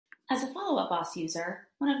As a Follow Up Boss user,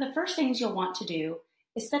 one of the first things you'll want to do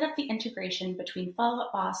is set up the integration between Follow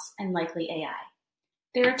Up Boss and LikelyAI.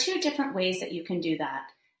 There are two different ways that you can do that,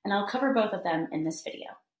 and I'll cover both of them in this video.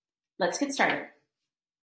 Let's get started.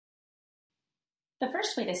 The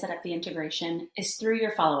first way to set up the integration is through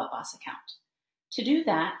your Follow Up Boss account. To do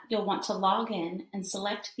that, you'll want to log in and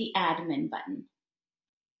select the Admin button.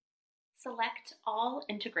 Select All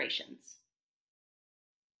Integrations.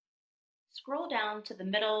 Scroll down to the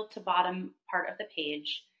middle to bottom part of the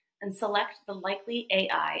page and select the LikelyAI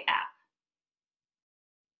app.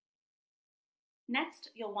 Next,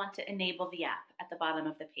 you'll want to enable the app at the bottom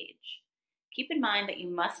of the page. Keep in mind that you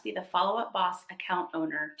must be the Follow Up Boss account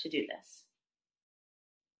owner to do this.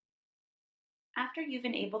 After you've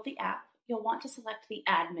enabled the app, you'll want to select the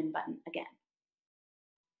Admin button again.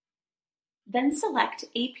 Then select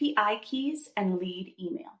API keys and lead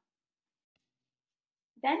email.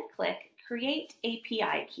 Then click Create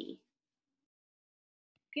API Key.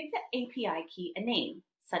 Give the API key a name,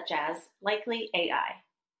 such as LikelyAI.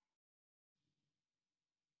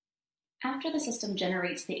 After the system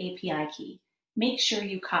generates the API key, make sure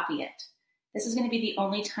you copy it. This is going to be the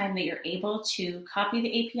only time that you're able to copy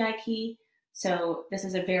the API key, so this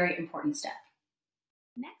is a very important step.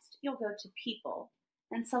 Next, you'll go to People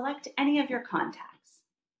and select any of your contacts.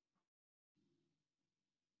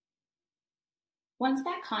 Once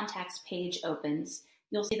that contacts page opens,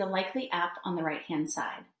 you'll see the Likely app on the right-hand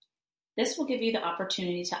side. This will give you the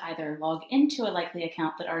opportunity to either log into a Likely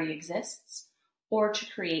account that already exists or to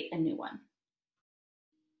create a new one.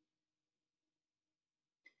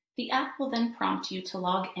 The app will then prompt you to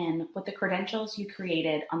log in with the credentials you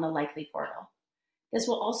created on the Likely portal. This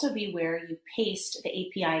will also be where you paste the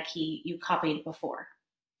API key you copied before.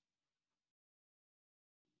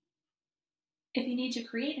 If you need to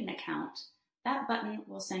create an account, that button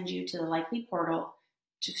will send you to the Likely portal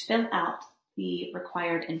to fill out the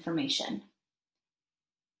required information.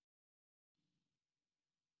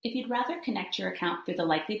 If you'd rather connect your account through the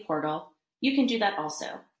Likely portal, you can do that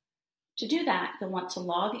also. To do that, you'll want to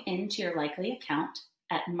log into your Likely account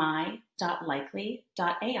at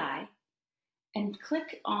my.likely.ai and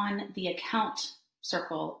click on the account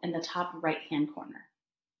circle in the top right-hand corner.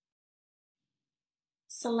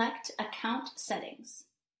 Select Account Settings.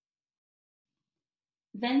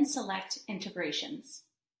 Then select Integrations.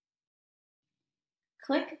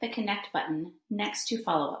 Click the Connect button next to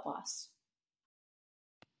Follow Up Boss.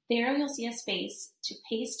 There you'll see a space to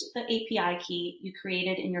paste the API key you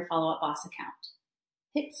created in your Follow Up Boss account.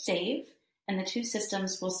 Hit Save, and the two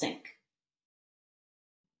systems will sync.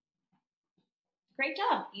 Great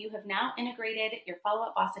job! You have now integrated your Follow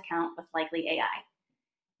Up Boss account with LikelyAI.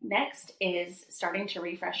 Next is starting to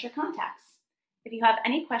refresh your contacts. If you have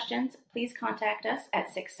any questions, please contact us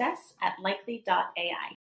at success@likely.ai.